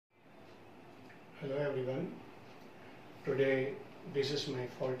Hello everyone. Today this is my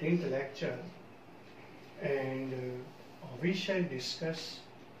 14th lecture and we shall discuss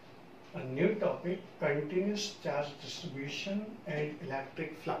a new topic, continuous charge distribution and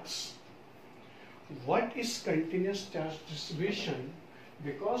electric flux. What is continuous charge distribution?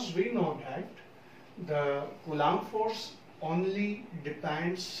 Because we know that the Coulomb force only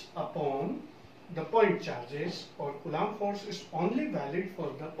depends upon the point charges, or Coulomb force is only valid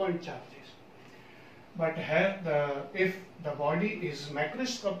for the point charges. But if the body is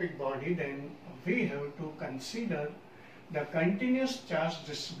macroscopic body, then we have to consider the continuous charge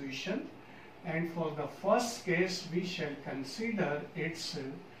distribution, and for the first case we shall consider its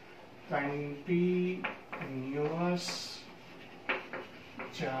continuous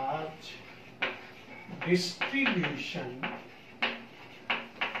charge distribution.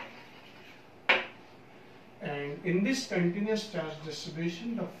 And in this continuous charge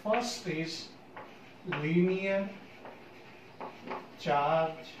distribution, the first is linear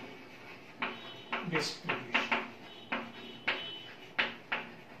charge distribution.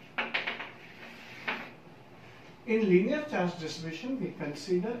 In linear charge distribution, we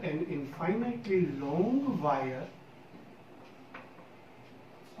consider an infinitely long wire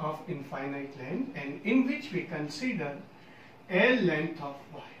of infinite length, and in which we consider L length of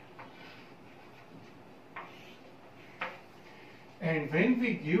wire. And when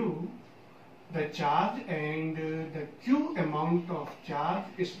we give the charge and the Q amount of charge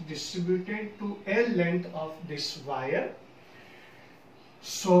is distributed to L length of this wire,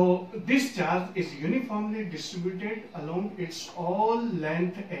 so this charge is uniformly distributed along its all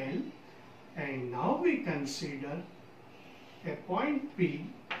length L, and now we consider a point P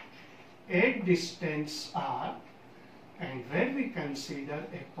at distance R, and where we consider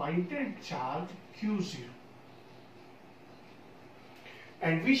a pointed charge Q0.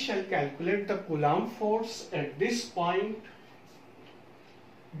 And we shall calculate the Coulomb force at this point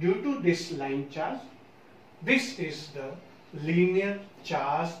due to this line charge. This is the linear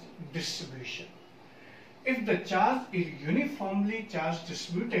charge distribution. If the charge is uniformly charge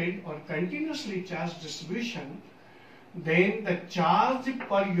distributed or continuously charge distribution, then the charge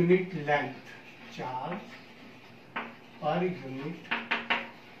per unit length,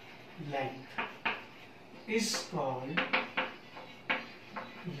 is called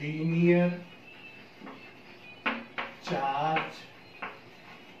linear charge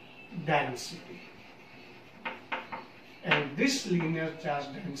density, and this linear charge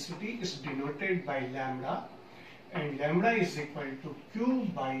density is denoted by lambda, and lambda is equal to Q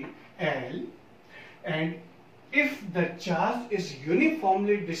by L. And if the charge is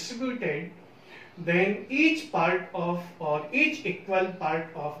uniformly distributed, then each part of, or each equal part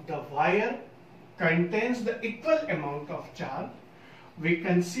of the wire contains the equal amount of charge. We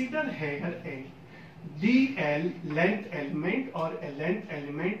consider here a dl length element, or a length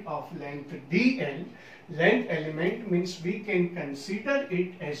element of length dl. Length element means we can consider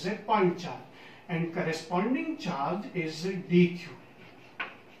it as a point charge, and corresponding charge is dq.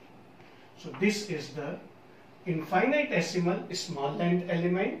 So this is the infinitesimal small length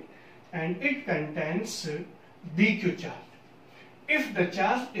element, and it contains dq charge. If the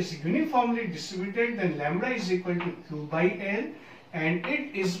charge is uniformly distributed, then lambda is equal to Q by L, and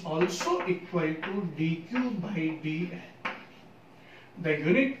it is also equal to dq by dl. The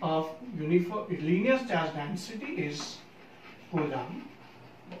unit of linear charge density is Coulomb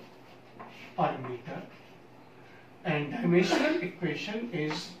per meter, and dimensional equation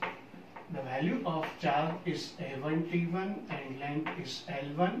is the value of charge is A1 T1 and length is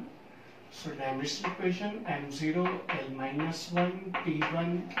L1. So dimensional equation M0 L minus 1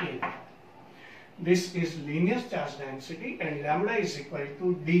 T1 A1. This is linear charge density, and lambda is equal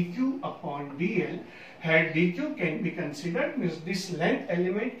to dq upon dl. Here dq can be considered, means this length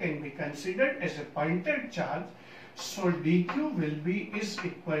element can be considered as a pointed charge. So dq is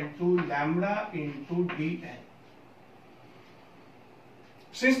equal to lambda into dl.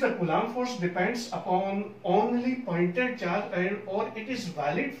 Since the Coulomb force depends upon only pointed charge, or it is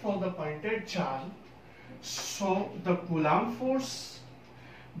valid for the pointed charge, so the Coulomb force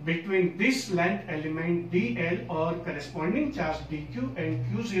between this length element dl or corresponding charge dq and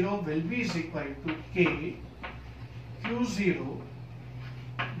q0 will be is equal to k q0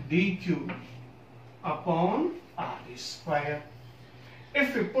 dq upon r square.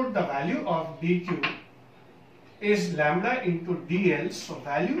 If we put the value of dq is lambda into dl, so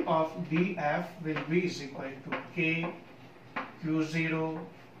value of df will be is equal to k q0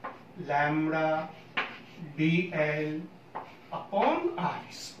 lambda dl upon r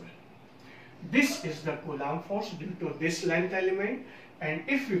square. This is the Coulomb force due to this length element, And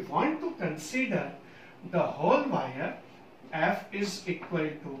if we want to consider the whole wire, F is equal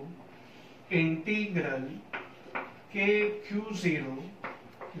to integral KQ0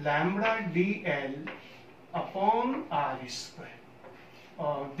 lambda dl upon R square.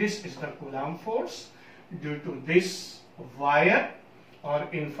 This is the Coulomb force due to this wire or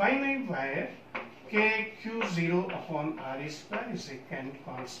infinite wire. KQ0 upon R square is a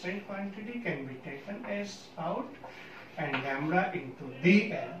constant quantity, can be taken as out, and lambda into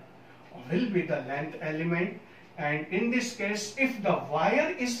dl will be the length element. And in this case, if the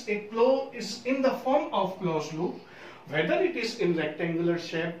wire is in the form of closed loop, whether it is in rectangular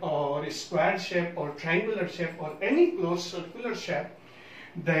shape or square shape or triangular shape or any closed circular shape,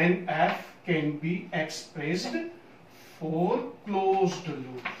 then F can be expressed for closed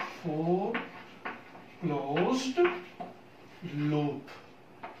loop. For closed loop,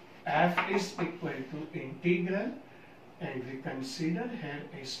 F is equal to integral, and we consider here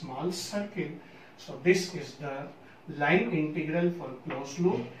a small circle. So this is the line integral for closed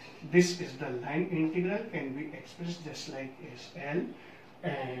loop. This is the line integral, can be expressed just like as L,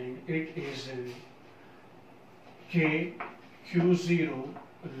 and it is K Q0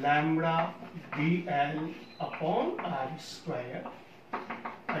 lambda dl upon R square.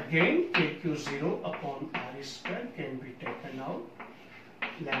 Again, KQ0 upon R square can be taken out,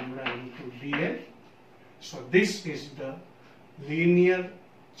 lambda into dl. So this is the linear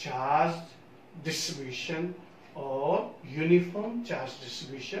charge distribution or uniform charge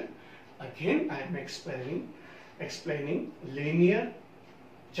distribution. Again, I am explaining linear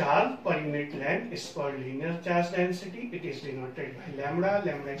charge per unit length is called linear charge density. It is denoted by lambda.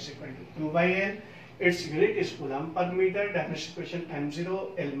 Lambda is equal to Q by L. Its unit is Coulomb per meter. Dimension equation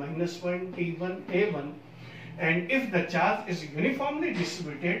M0 L-1 T1 A1. And if the charge is uniformly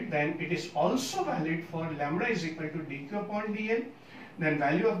distributed, then it is also valid for lambda is equal to dq upon dl. Then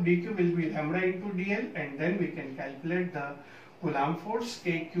value of dq will be lambda into dl, and then we can calculate the Coulomb force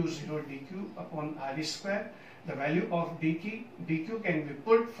kq0 dq upon R square. The value of dq can be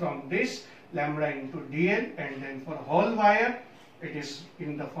put from this lambda into dl, and then for whole wire it is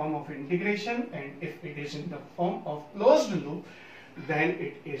in the form of integration, and if it is in the form of closed loop, then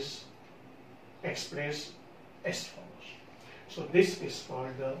it is expressed as follows. So this is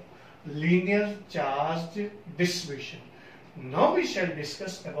called the linear charge distribution. Now we shall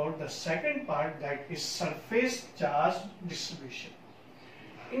discuss about the second part, that is surface charge distribution.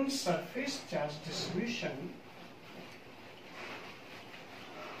 In surface charge distribution,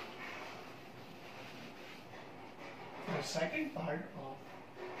 the second part of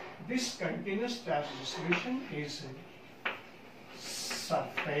this continuous charge distribution is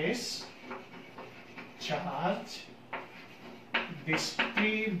surface charge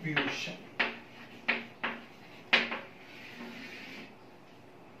distribution.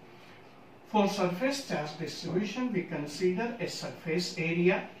 For surface charge distribution, we consider a surface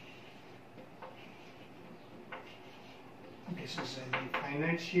area. This is an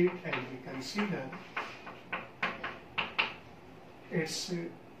infinite sheet, and we consider it's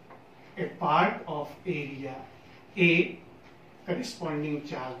a part of area A corresponding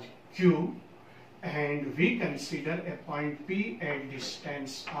charge Q, and we consider a point P at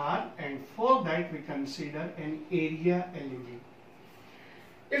distance R, and for that we consider an area element.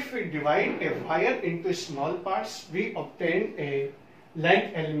 If we divide a wire into small parts, we obtain a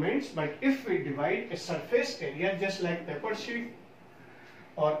length elements, but if we divide a surface area just like paper sheet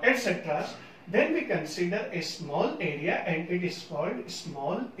or etc., then we consider a small area, and it is called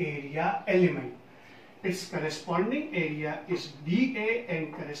small area element. Its corresponding area is dA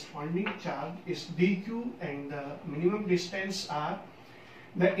and corresponding charge is dQ, and the minimum distance R.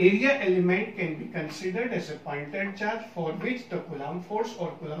 The area element can be considered as a pointed charge for which the Coulomb force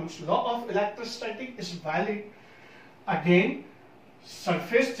or Coulomb's law of electrostatic is valid. Again,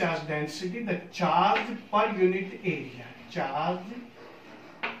 surface charge density, the charge per unit area. Charge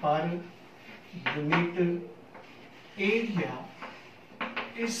per unit area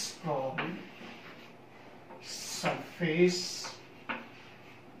is called surface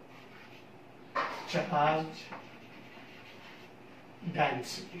charge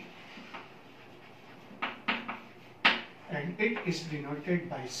density, and it is denoted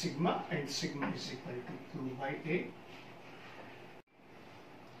by sigma, and sigma is equal to Q by A.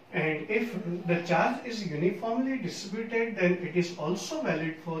 And if the charge is uniformly distributed, then it is also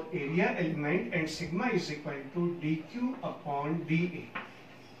valid for area element, and sigma is equal to dQ upon dA.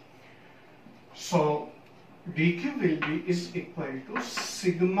 So dQ will be is equal to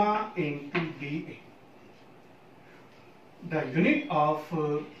sigma into dA. The unit of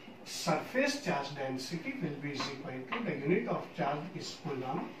surface charge density will be is equal to, the unit of charge is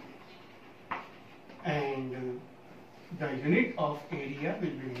coulomb, and the unit of area will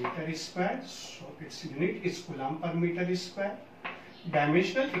be meter square, so its unit is coulomb per meter square.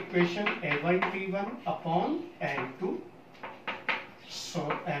 Dimensional equation A1T1 upon L2, so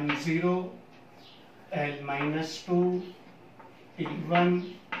M0 L minus 2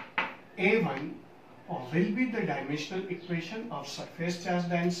 T1 A1 will be the dimensional equation of surface charge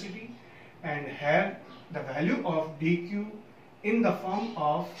density, and here the value of dq in the form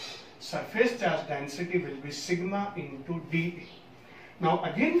of surface charge density will be sigma into dA. Now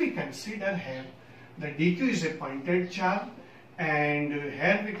again we consider here the dq is a pointed charge, and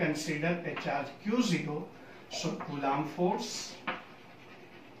here we consider a charge q0, so coulomb force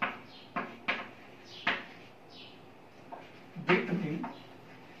between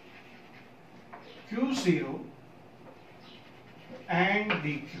q0 and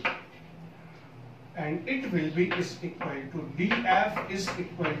dq, and it will be is equal to dF is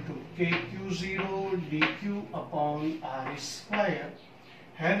equal to kq0 dq upon r square.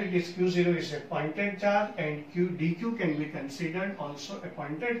 Here it is q0 is a pointed charge, and dq can be considered also a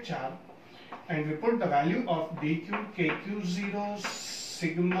pointed charge, and we put the value of dq kq0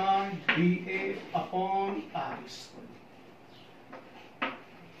 sigma dA upon r square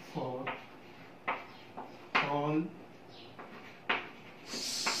for all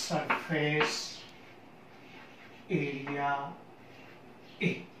surface area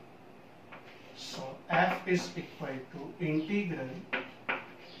A. So F is equal to integral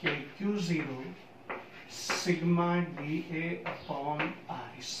kq0 sigma dA upon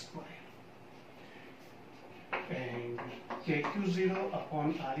r square, and kq0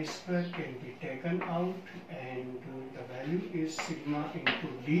 upon r square can be taken out, and the value is sigma into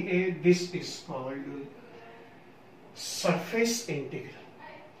dA. This is called surface integral.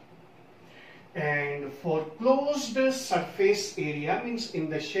 And for closed surface area, means in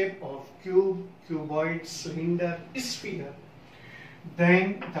the shape of cube, cuboid, cylinder, sphere,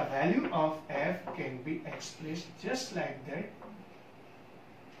 then the value of F can be expressed just like that.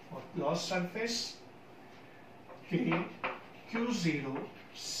 For closed surface, kq0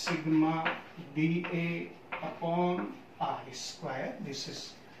 sigma dA upon r square. This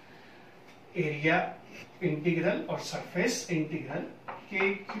is area integral or surface integral.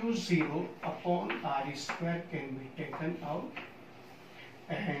 kq0 upon r square can be taken out,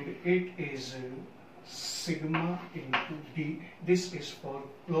 and it is sigma into d. This is for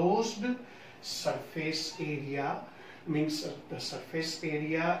closed surface area, means the surface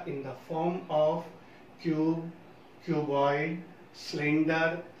area in the form of cube, cuboid,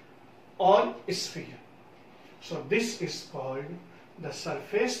 cylinder or sphere. So this is called the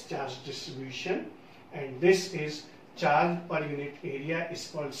surface charge distribution, and this is charge per unit area is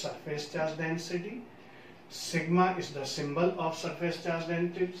called surface charge density. Sigma is the symbol of surface charge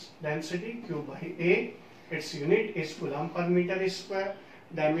density, Q by A. Its unit is coulomb per meter square.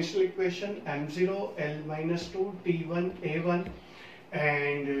 Dimensional equation M0 L minus 2 T1 A1.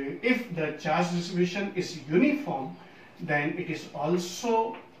 And if the charge distribution is uniform, then it is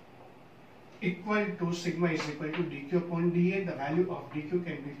also equal to sigma is equal to dq upon dA. The value of dq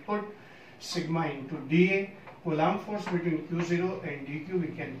can be put sigma into dA. Coulomb force between q0 and dq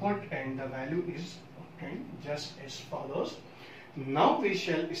we can put, and the value is obtained just as follows. Now we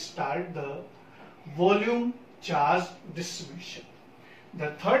shall start the volume charge distribution.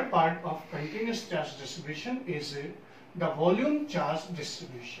 The third part of continuous charge distribution is the volume charge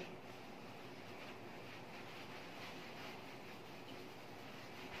distribution.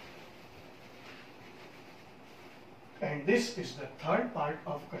 And this is the third part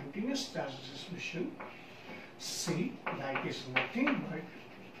of continuous charge distribution. C, that is nothing but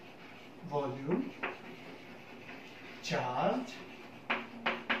volume charge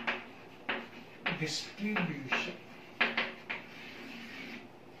distribution.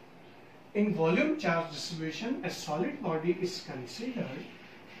 In volume charge distribution, a solid body is considered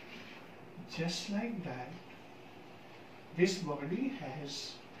just like that. This body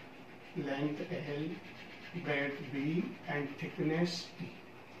has length L, breadth B, and thickness T.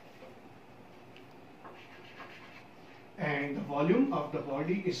 And the volume of the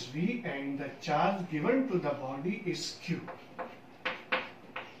body is V, and the charge given to the body is Q.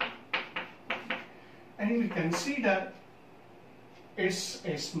 And we consider it's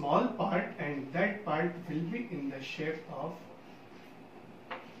a small part, and that part will be in the shape of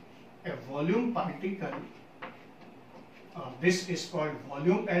a volume particle. This is called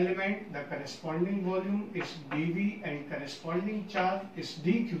volume element. The corresponding volume is dV and corresponding charge is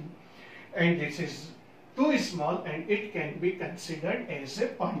dQ, and this is too small and it can be considered as a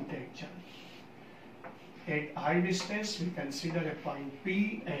pointed charge. At r distance, we consider a point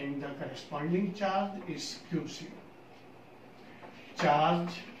P and the corresponding charge is Q0.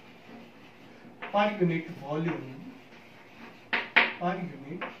 Charge per unit volume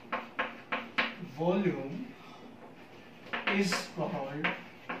is called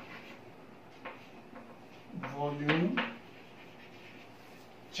volume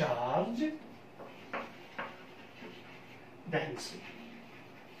charge density,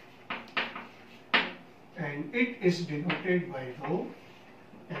 and it is denoted by rho,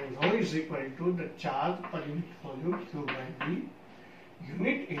 and rho is equal to the charge per unit volume Q by V.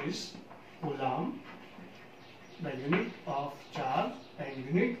 Unit is coulomb, the unit of charge, and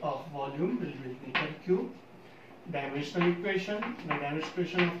unit of volume will be meter cube. Dimensional equation, the dimensional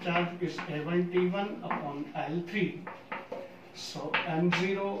equation of charge is A1 T1 upon L3. So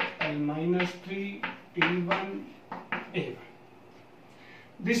M0 L minus 3 T1 A1.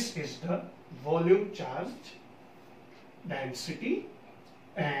 This is the volume charge density,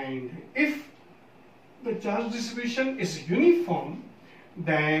 and if the charge distribution is uniform,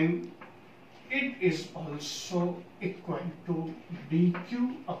 then it is also equal to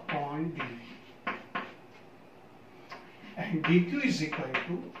dq upon dv, and dq is equal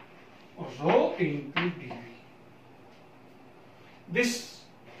to rho into dv. This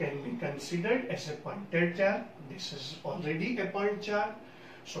can be considered as a pointed charge. This is already a point charge.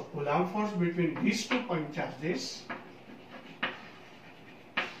 So Coulomb force between these two point charges,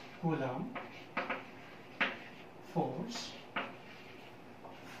 Coulomb force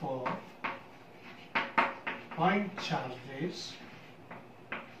for point charges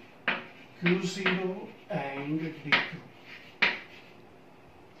Q0 and dq.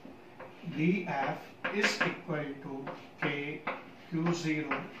 dF is equal to K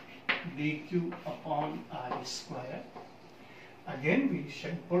Q0 dq upon R square. Again, we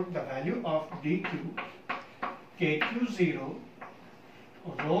shall put the value of dq, kq0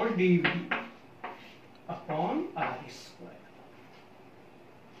 rho dv upon R square.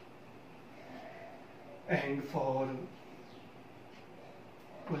 And for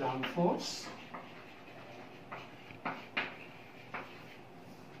Coulomb force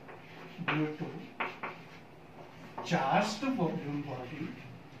due to charged volume body,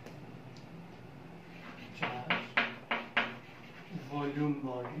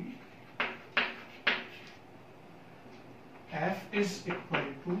 F is equal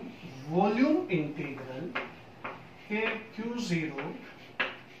to volume integral kq0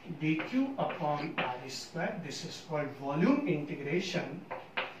 dq upon R square. This is called volume integration,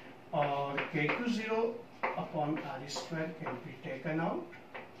 or kq0 upon R square can be taken out.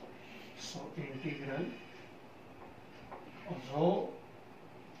 So integral rho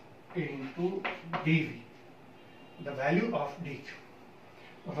into dv, the value of dq,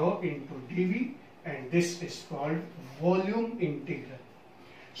 rho into dv, and this is called volume integral.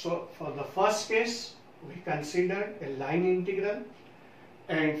 So for the first case, we consider a line integral,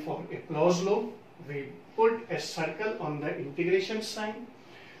 and for a closed loop, we put a circle on the integration sign.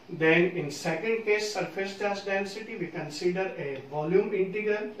 Then in second case, surface charge density, we consider a volume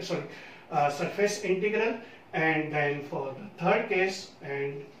integral, surface integral. And then for the third case,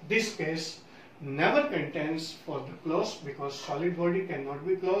 and this case never contains for the closed, because solid body cannot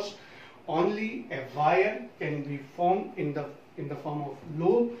be closed. Only a wire can be formed in the form of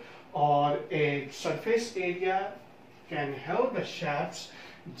loop, or a surface area can have the shafts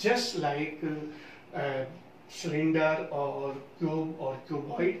just like a cylinder or cube or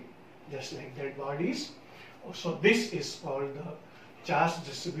cuboid, just like that bodies. So this is called the charge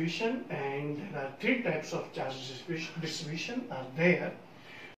distribution, and there are three types of charge distribution are there.